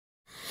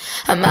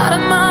I'm out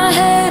of my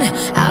head,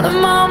 out of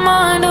my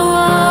mind, oh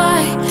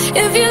why?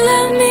 If you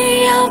let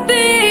me, I'll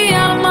be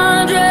out of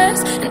my dress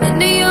and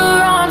into your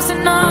arms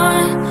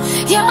tonight.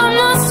 Yeah, I'm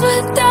lost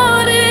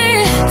without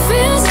it.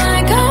 Feels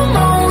like I'm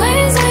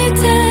always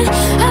waiting.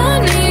 I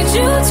need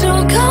you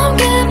to come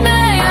get me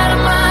out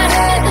of my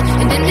head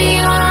and into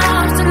your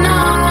arms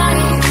tonight.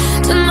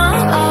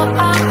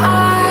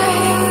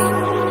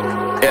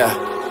 Yeah.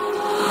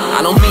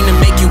 I don't mean to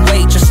make you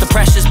wait, just the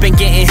pressure's been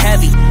getting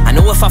heavy. I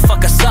know if I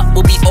fuck us up,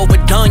 we'll be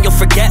overdone. You'll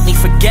forget me.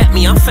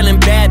 I'm feeling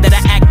bad that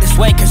I act this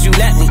way cause you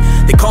let me.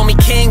 They call me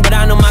king, but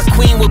I know my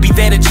queen will be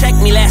there to check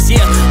me. Last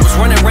year, was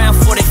running around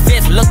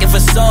 45th looking for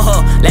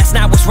Soho. Last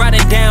night was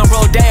riding down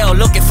Rodeo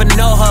looking for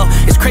NoHo.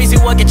 It's crazy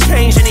what can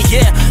change in a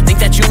year. Think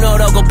that you know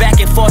they'll go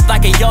back and forth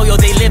like a yo-yo.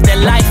 They live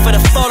their life for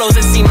the photos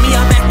and see me,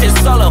 I'm acting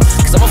solo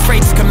cause I'm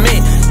afraid to commit.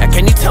 Now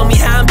can you tell me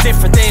how I'm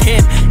different than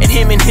him? And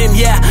him,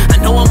 yeah. I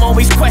know I'm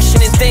always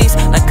questioning things.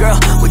 Like girl,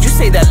 would you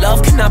say that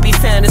love cannot be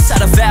found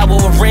inside a vow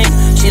or a ring?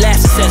 She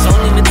laughs and says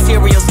only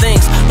material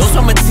things. Those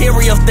are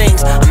material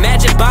things.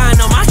 Imagine buying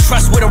all my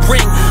trust with a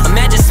ring.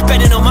 Imagine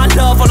spending all my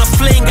love on a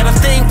fling. Got a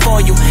thing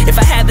for you. If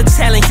I had the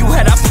talent you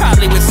had, I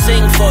probably would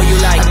sing for you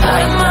like I'm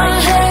out of my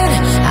head,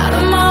 out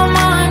of my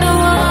mind, oh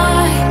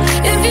why?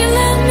 If you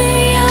let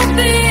me, I'll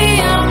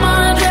be out of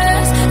my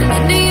dress and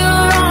into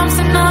your arms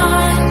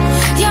tonight.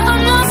 Yeah,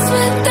 I'm lost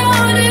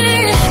without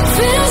it.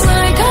 Feels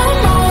like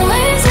I'm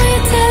always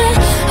waiting.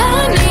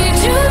 I need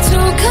you to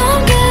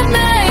come get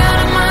me out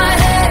of my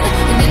head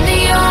and into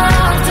your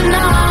arms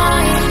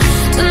tonight.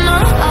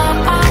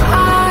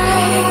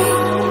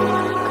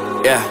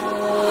 Yeah.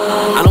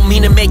 I don't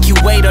mean to make you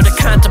wait or to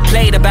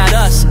contemplate about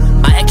us.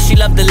 My ex, she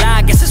loved to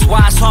lie, guess that's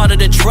why it's harder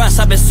to trust.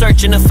 I've been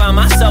searching to find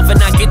myself and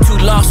not get too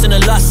lost in the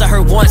lust. I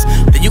heard once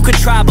that you could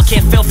try but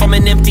can't fill from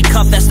an empty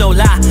cup, that's no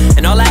lie.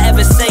 And all I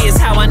ever say is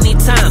how I need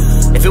time.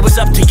 If it was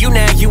up to you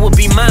now, you would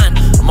be mine.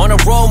 I'm on a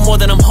roll more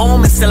than I'm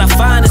home, and still I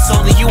find it's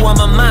only you on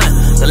my mind.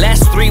 The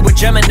last 3 were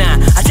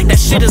Gemini, I think that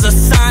shit is a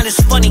sign,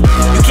 it's funny.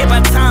 You can't buy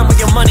time with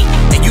your money,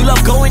 and you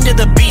love going to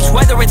the beach,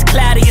 whether it's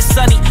cloudy or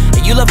sunny.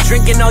 And you love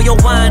drinking all your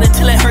wine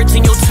until it hurts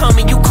in your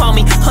tummy. You call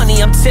me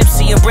honey, I'm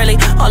tipsy, and really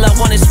all I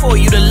want is for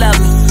you to love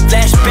me.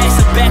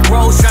 Flashbacks of back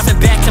roads, driving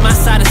back to my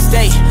side of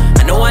state.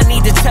 I know I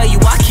need to tell you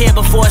I care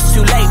before it's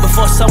too late.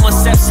 Before someone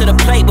steps to the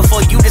plate,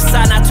 before you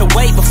decide not to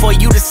wait, before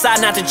you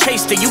decide not to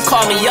chase till you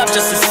call me up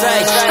just to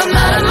say I'm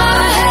out of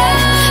my head,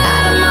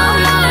 out of my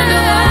mind,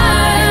 oh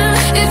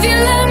why? If you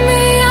let me